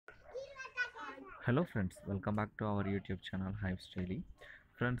Hello friends, welcome back to our YouTube channel Hyips Daily.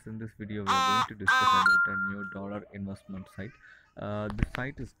 Friends, in this video we are going to discuss about a new dollar investment site. The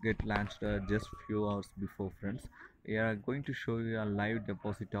site is get launched just few hours before, friends. We are going to show you a live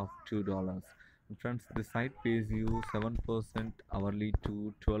deposit of $2. Friends, the site pays you 7% hourly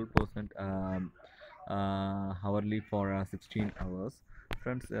to 12% hourly for 16 hours.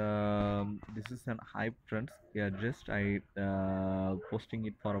 Friends, this is an hype, friends. Yeah, just I posting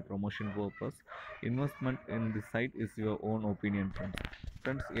it for a promotion purpose. Investment in the site is your own opinion, friends.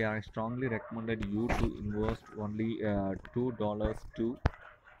 Friends, yeah, I strongly recommended you to invest only $2 to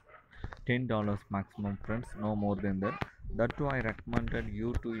 $10 maximum, friends, no more than that. That too, I recommended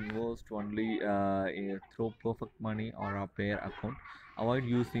you to invest only through perfect money or a pair account. Avoid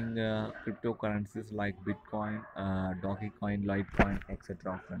using cryptocurrencies like Bitcoin, Dogecoin, Litecoin,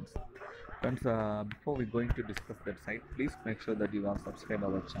 etc. Friends, before we going to discuss that site, please make sure that you have subscribed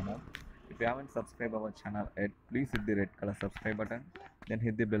our channel. If you haven't subscribed our channel yet, please hit the red color subscribe button, then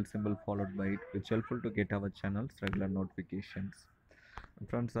hit the bell symbol followed by it, which helpful to get our channel's regular notifications.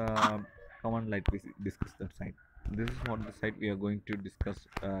 Friends, come on, like we discuss that site. This is what the site we are going to discuss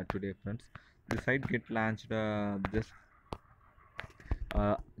today, friends. The site get launched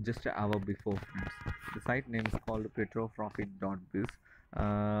just an hour before, friends. The site name is called petroprofit.biz.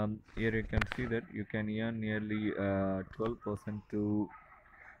 Here you can see that you can earn nearly 12% to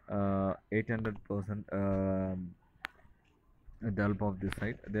 800% with the help of this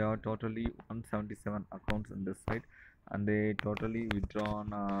site. There are totally 177 accounts in this site, and they totally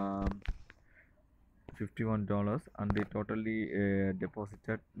withdrawn $51, and they totally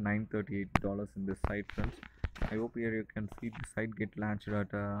deposited $938 in this site, friends. I hope here you can see the site get launched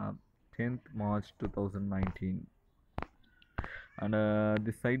at 10th March 2019, and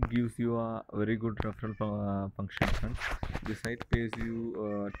this site gives you a very good referral function, friends. The site pays you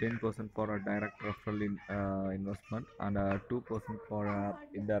 10% for a direct referral in investment, and 2% for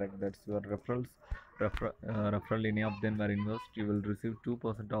indirect. That's your referral. Any of them were invest, you will receive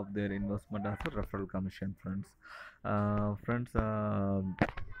 2% of their investment as a referral commission, friends. Friends,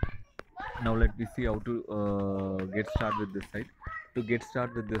 now let me see how to get started with this site. To get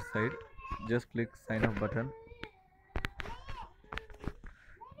started with this site, just click sign up button.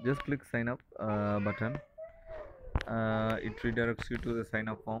 Just click sign up button. It redirects you to the sign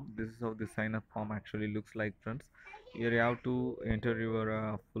up form. This is how the sign up form actually looks like, friends. Here you have to enter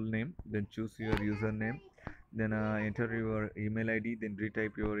your full name, then choose your username, then enter your email id, then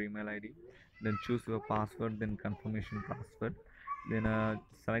retype your email id, then choose your password, then confirmation password, then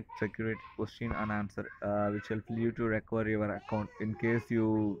select security question and answer, which helps you to recover your account in case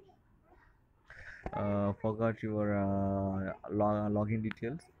you forgot your login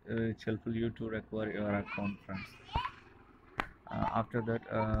details. It's helpful you to recover your account, friends. After that,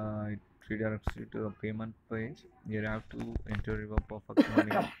 it redirects you to a payment page. You have to enter your perfect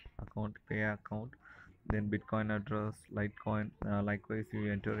money account, pay account, then Bitcoin address, Litecoin. Likewise,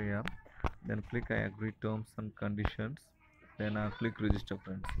 you enter here. Then click I agree terms and conditions. Then click register,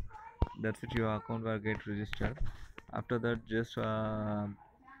 friends. That's it. Your account will get registered. After that, just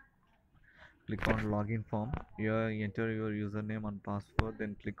click on login form. Here, enter your username and password.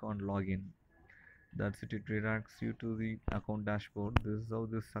 Then click on login. That's it. It redirects you to the account dashboard. This is how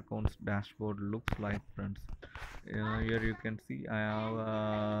this account's dashboard looks like, friends. Here you can see I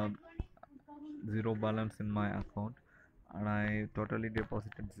have zero balance in my account, and I totally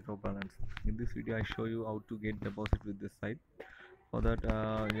deposited zero balance. In this video I show you how to get deposit with this site. For that,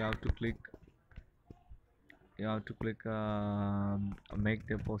 you have to click make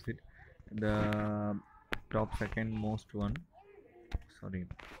deposit, the top second most one. Sorry,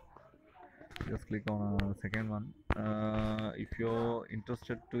 just click on second one. If you're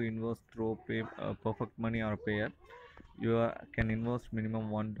interested to invest through perfect money or payer, you can invest minimum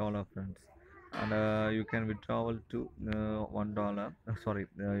 $1, friends, and you can withdraw to $1. Sorry,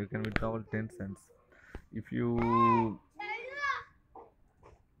 you can withdraw 10 cents. If you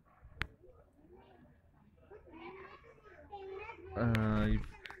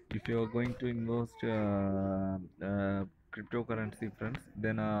if, you are going to invest cryptocurrency, friends,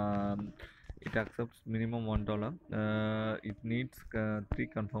 then it accepts minimum $1. It needs three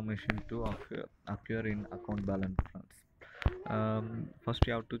confirmation to occur in account balance, friends. First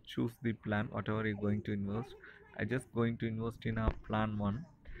you have to choose the plan whatever you're going to invest. I just going to invest in a plan one,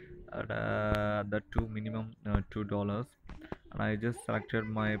 and that too minimum $2, and I just selected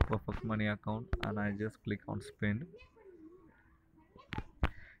my perfect money account, and I just click on spend.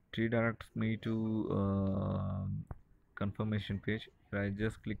 It redirects me to confirmation page where I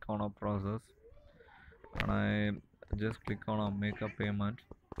just click on a process, and I just click on a make a payment,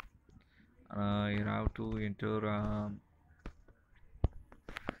 You have to enter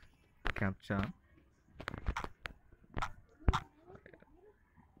captcha.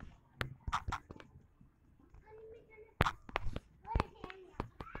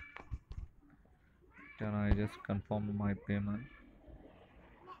 Then I just confirm my payment.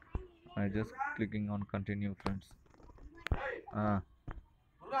 I just clicking on continue, friends. Ah,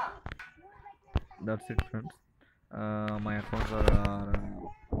 that's it, friends. My accounts are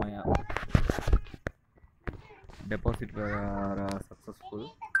my deposit were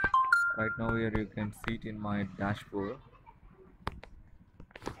successful. Right now here you can see it in my dashboard.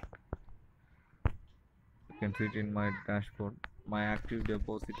 You can see it in my dashboard. My active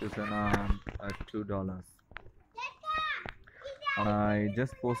deposit is $2. I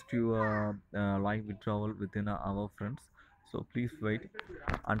just post you a live withdrawal within an hour, friends. So please wait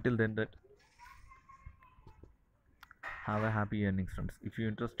until then. That have a happy earnings, friends. If you're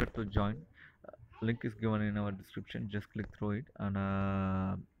interested to join, link is given in our description. Just click through it and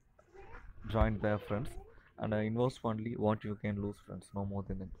join there, friends. And invest only what you can lose, friends. No more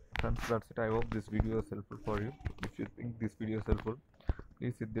than that, friends. That's it. I hope this video is helpful for you. If you think this video is helpful,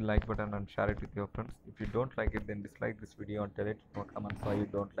 please hit the like button and share it with your friends. If you don't like it, then dislike this video and tell it in comments why you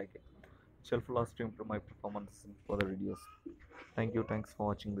don't like it. It's helpful us to improve my performance in further videos. Thank you. Thanks for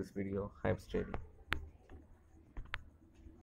watching this video. Hype Trading.